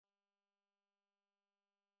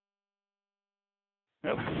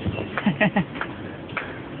Oh.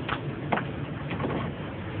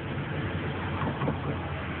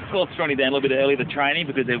 Called Strauchanie down a little bit early the training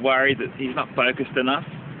because they're worried that he's not focused enough.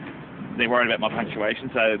 They're worried about my punctuation,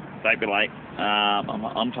 so they'd be late. I'm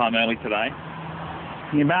on time early today.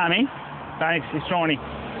 You Barney? Thanks, it's Strauchanie.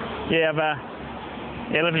 Yeah, I've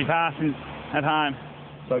left me passing at home.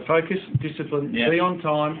 So focus, discipline, Yep. be on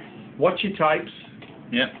time, watch your tapes,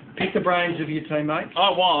 Yep. pick the brains of your teammates.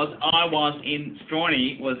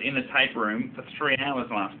 Strauchanie was in the tape room for 3 hours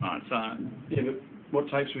last night, so, Yeah, but what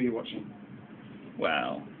tapes were you watching?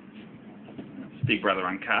 well, it's Big Brother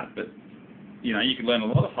Uncut, but, you know, you can learn a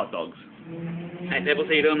lot of hot dogs. Hey, Devils,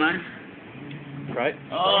 how you doing, mate? Great.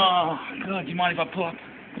 Oh, God, do you mind if I pull up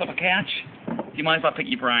a couch? Do you mind if I pick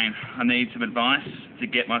your brain? I need some advice to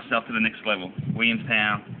get myself to the next level.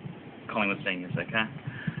 Williamstown, Collingwood Seniors, okay?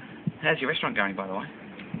 How's your restaurant going, by the way?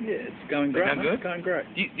 Yeah, it's going great. Going good? Going great.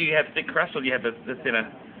 Do you have thick crust or do you have the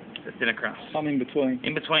thinner crust? I'm in between.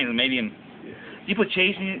 In between, the medium. Yeah. Do you put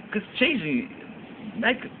cheese in it? Because cheesy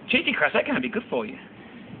crust, that can't be good for you.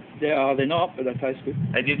 Yeah, they're not, but they taste good.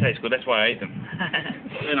 They do taste good, that's why I ate them.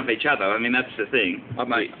 Learn off each other, I mean, that's the thing.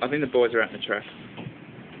 Mate, I think the boys are out in the track.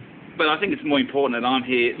 But I think it's more important that I'm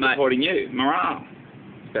here supporting you. Morale.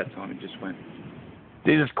 It's about time it just went.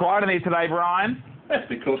 Jesus, quiet in here today, Brian. That's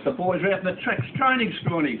because the boys are out in the tracks training,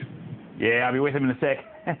 Strauchanie. Yeah, I'll be with him in a sec.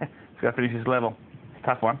 He's got to finish this level. It's a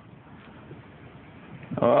tough one.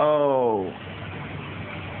 Oh.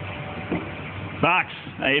 Bucks,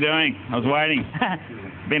 how you doing? I was waiting.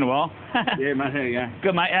 Been a while. Yeah, mate, how you going?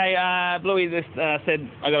 Good, mate. Hey, Bluey just said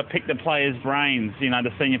I got to pick the players' brains, you know, the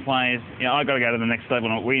senior players. You know, I got to go to the next level.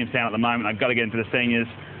 I'm at Williamstown at the moment. I've got to get into the seniors.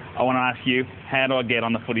 I want to ask you, how do I get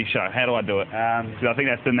on the footy show? How do I do it? Because I think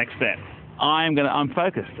that's the next step. I'm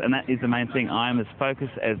focused, and that is the main thing. I'm as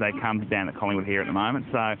focused as they come down at Collingwood here at the moment.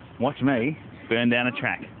 So watch me burn down a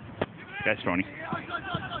track. Go, Strauchanie.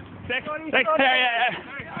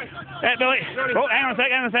 Hey, Billy. Oh, hang on a sec.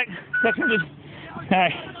 Hey,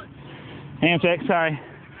 hang on a sec. Sorry.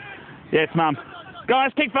 Yeah, it's Mum.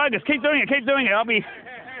 Guys, keep focused. Keep doing it.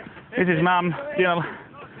 This is Mum. You know,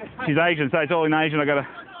 she's Asian, so it's all in Asian. I got to.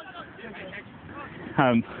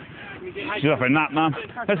 She's off her nut, Mum.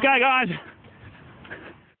 Let's go, guys.